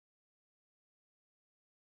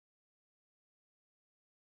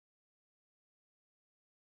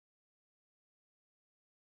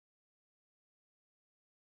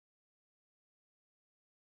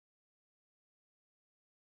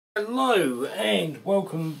Hello and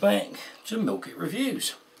welcome back to Milk It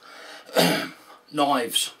Reviews.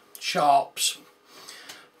 Knives, sharps.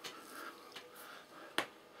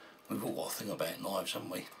 We've all got a thing about knives, haven't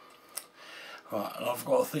we? Right, and I've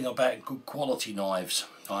got a thing about good quality knives,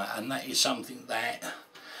 right, and that is something that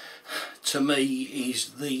to me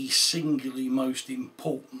is the singularly most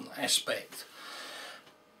important aspect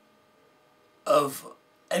of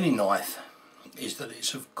any knife, is that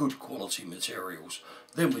it's of good quality materials.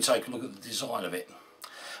 Then we take a look at the design of it.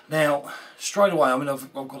 Now, straight away, I mean,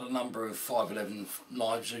 I've got a number of 511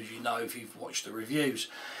 knives, as you know, if you've watched the reviews.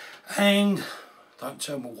 And don't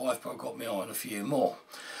tell my wife, but I've got my eye on a few more.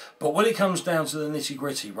 But when it comes down to the nitty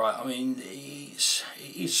gritty, right, I mean,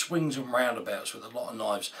 it swings and roundabouts with a lot of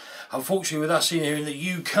knives. Unfortunately, with us here in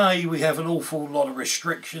the UK, we have an awful lot of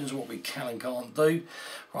restrictions, what we can and can't do.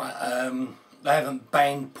 Right, they haven't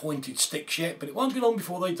banned pointed sticks yet, but it won't be long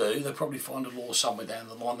before they do. They'll probably find a law somewhere down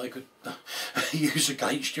the line they could use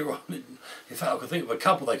against you. In fact, I could think of a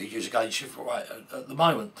couple they could use against you right at the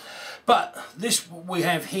moment. But this we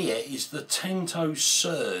have here is the Tanto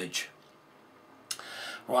Surge.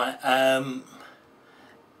 Right,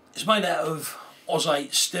 it's made out of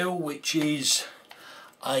Oz-8 steel, which is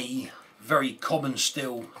a very common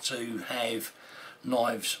steel to have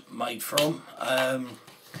knives made from.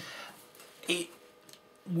 It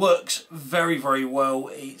works very, very well.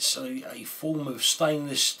 It's a form of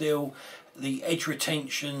stainless steel. The edge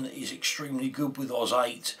retention is extremely good with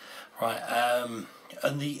Oz-8, right?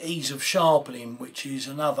 And the ease of sharpening, which is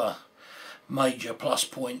another major plus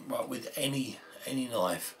point, right, with any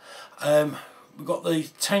knife. We've got the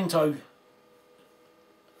Tanto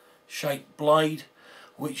shaped blade,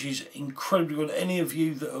 which is incredibly good. Any of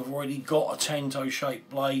you that have already got a Tanto shaped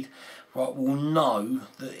blade, right, will know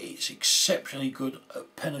that it's exceptionally good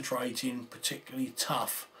at penetrating particularly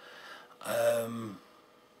tough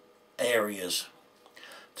areas,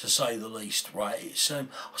 to say the least. Right, it's I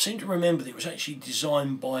seem to remember that it was actually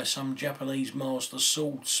designed by some Japanese master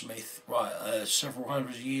swordsmith, right, several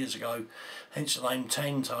hundred years ago, hence the name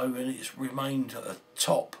Tanto, and it's remained a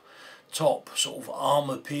top sort of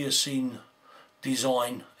armour piercing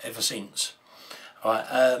design ever since. Right,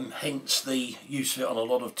 hence the use of it on a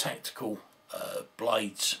lot of tactical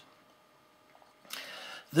blades.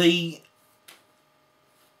 The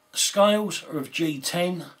scales are of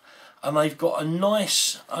G10, and they've got a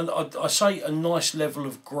nice, and I say a nice level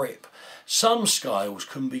of grip. Some scales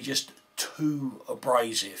can be just too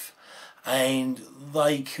abrasive, and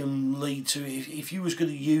they can lead to, if you was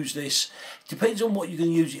going to use this, depends on what you're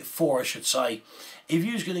going to use it for, I should say. If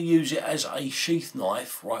you was going to use it as a sheath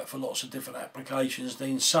knife, right, for lots of different applications,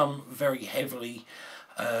 then some very heavily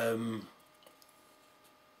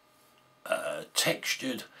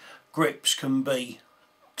textured grips can be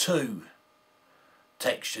too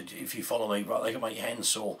textured, if you follow me, right. They can make your hands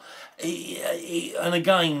sore. And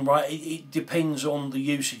again, right, it depends on the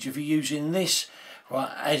usage. If you're using this,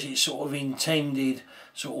 right, as it's sort of intended,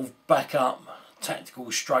 sort of backup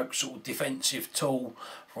tactical stroke sort of defensive tool,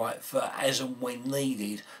 right, for as and when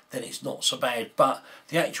needed, then it's not so bad. But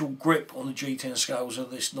the actual grip on the G10 scales of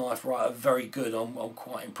this knife, right, are very good. I'm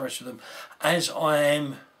quite impressed with them, as I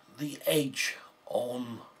am the edge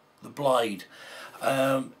on the blade.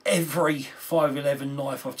 Every 511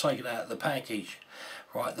 knife I've taken out of the package,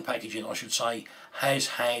 right, the packaging I should say, has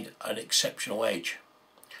had an exceptional edge.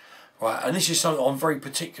 Right, and this is something I'm very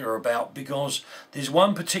particular about, because there's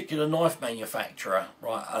one particular knife manufacturer,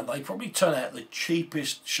 right, and they probably turn out the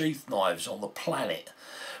cheapest sheath knives on the planet.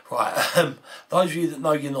 Right, those of you that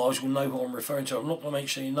know your knives will know who I'm referring to. I'm not going to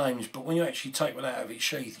mention any names, but when you actually take one out of its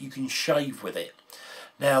sheath, you can shave with it.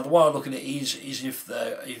 Now, the way I look at it is if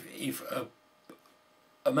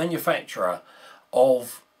a manufacturer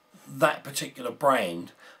of that particular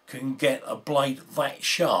brand can get a blade that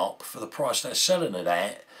sharp for the price they're selling it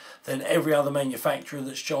at, then every other manufacturer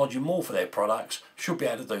that's charging more for their products should be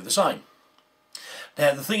able to do the same.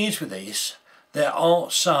 Now, the thing is with this, there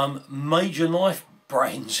are some major knife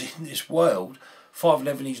brands in this world,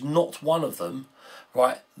 511 is not one of them,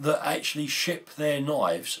 right, that actually ship their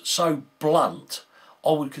knives so blunt,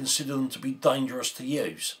 I would consider them to be dangerous to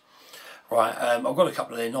use. Right, I've got a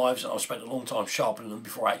couple of their knives and I've spent a long time sharpening them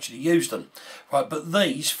before I actually used them. Right, but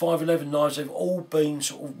these 511 knives, they've all been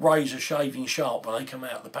sort of razor shaving sharp when they come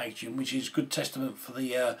out of the packaging, which is good testament for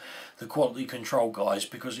the quality control guys,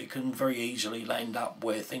 because it can very easily land up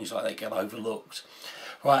where things like that get overlooked.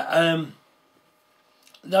 Right,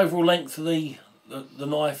 the overall length of the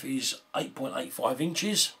knife is 8.85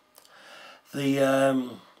 inches.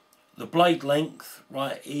 The blade length,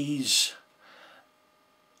 right, is,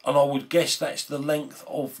 and I would guess that's the length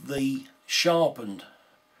of the sharpened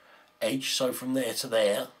edge, so from there to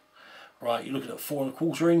there, right, you're looking at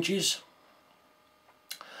 4¼ inches.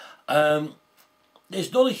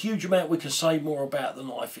 There's not a huge amount we can say more about the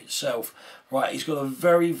knife itself. Right, it's got a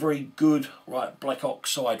very, very good, right, black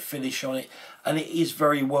oxide finish on it, and it is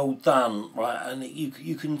very well done, right, and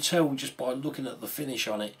you can tell just by looking at the finish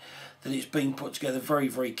on it that it's been put together very,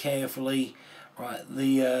 very carefully, right.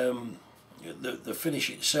 The finish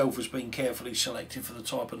itself has been carefully selected for the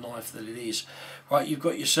type of knife that it is. Right, you've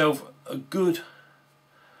got yourself a good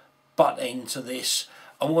butt end to this.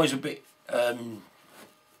 I'm always a bit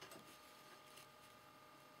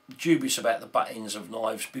dubious about the butt ends of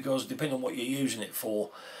knives, because depending on what you're using it for,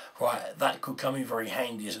 right, that could come in very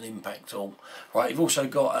handy as an impact tool. Right, you've also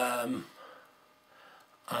got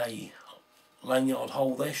a lanyard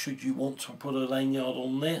hole there, should you want to put a lanyard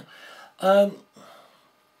on there.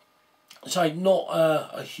 So not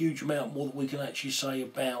a huge amount more that we can actually say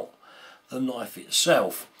about the knife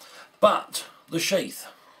itself, but the sheath.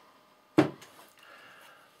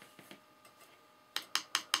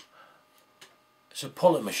 It's a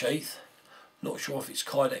polymer sheath, not sure if it's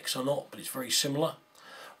Kydex or not, but it's very similar.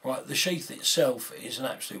 Right, the sheath itself is an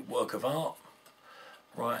absolute work of art.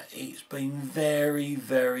 Right, it's been very,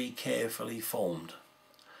 very carefully formed,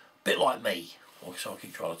 a bit like me. So I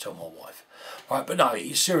keep trying to tell my wife. Right, but no,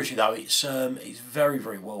 seriously though, it's very,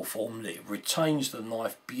 very well formed. It retains the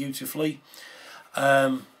knife beautifully.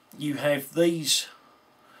 You have these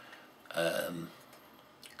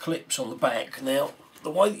clips on the back. Now,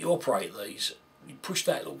 the way that you operate these, you push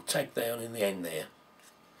that little tag down in the end there,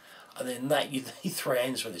 and then that you need 3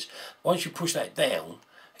 hands for this. Once you push that down,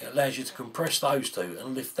 it allows you to compress those two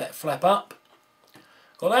and lift that flap up.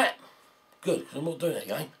 Got that? Good, because I'm not doing it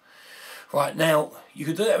again. Right, now you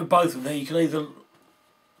can do that with both of them. Now you can either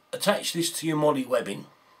attach this to your molly webbing,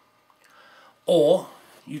 or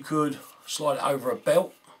you could slide it over a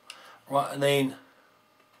belt, right, and then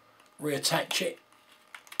reattach it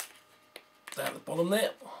down at the bottom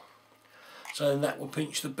there. So then that will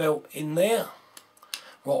pinch the belt in there,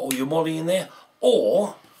 right, or your molly in there.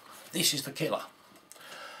 Or this is the killer.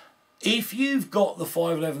 If you've got the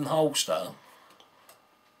 511 holster,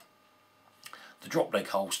 the drop leg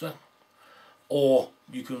holster, or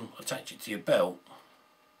you can attach it to your belt,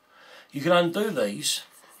 you can undo these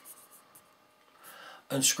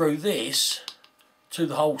and screw this to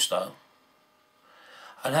the holster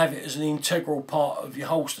and have it as an integral part of your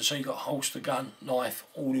holster, so you've got holster, gun, knife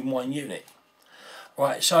all in one unit.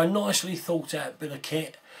 Right, so a nicely thought out bit of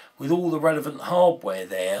kit with all the relevant hardware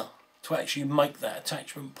there to actually make that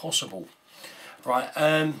attachment possible. Right,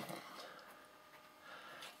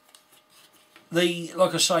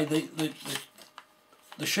 like I say,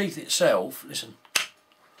 the sheath itself, listen,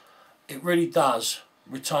 it really does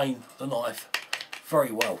retain the knife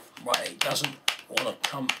very well. Right, it doesn't want to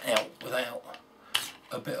come out without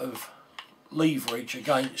a bit of leverage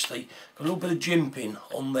against got a little bit of jimping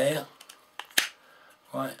on there.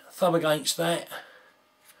 Right, thumb against that,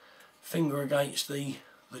 finger against the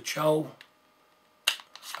chowl,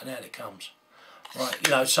 and out it comes. Right,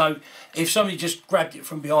 you know, so if somebody just grabbed it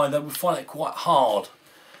from behind, they would find it quite hard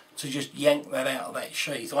to just yank that out of that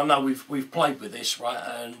sheath. I know we've played with this, right,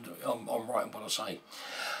 and I'm right in what I say.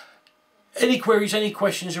 Any queries, any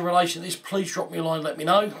questions in relation to this, please drop me a line, let me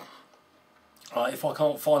know. If I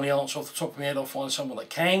can't find the answer off the top of my head, I'll find someone that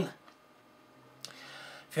can.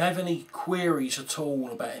 If you have any queries at all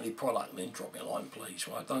about any product, then drop me a line, please.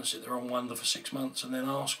 Right, don't sit there and wonder for 6 months and then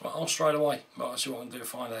ask. Right, ask straight away. Right, I'll see what I can do to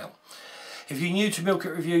find out. If you're new to Milk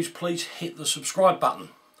It Reviews, please hit the subscribe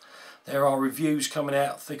button. There are reviews coming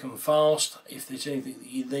out thick and fast. If there's anything that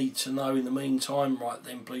you need to know in the meantime, right,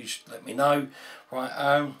 then please let me know.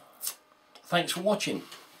 Right, thanks for watching.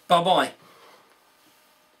 Bye bye.